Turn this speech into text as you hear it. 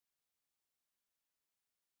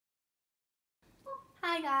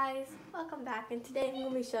Hi guys, welcome back, and today I'm going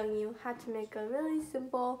to be showing you how to make a really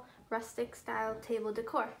simple rustic style table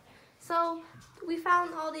decor. So we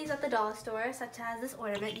found all these at the dollar store, such as this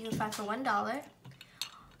ornament you can find for $1.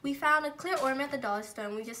 We found a clear ornament at the dollar store,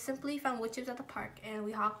 and we just simply found wood chips at the park, and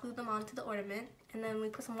we hot glued them onto the ornament, and then we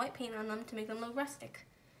put some white paint on them to make them look rustic.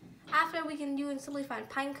 After, we can simply find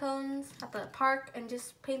pine cones at the park and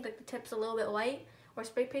just paint like the tips a little bit white, or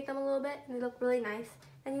spray paint them a little bit, and they look really nice.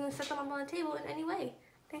 And you can set them up on the table in any way.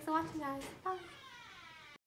 Thanks for watching, guys. Bye.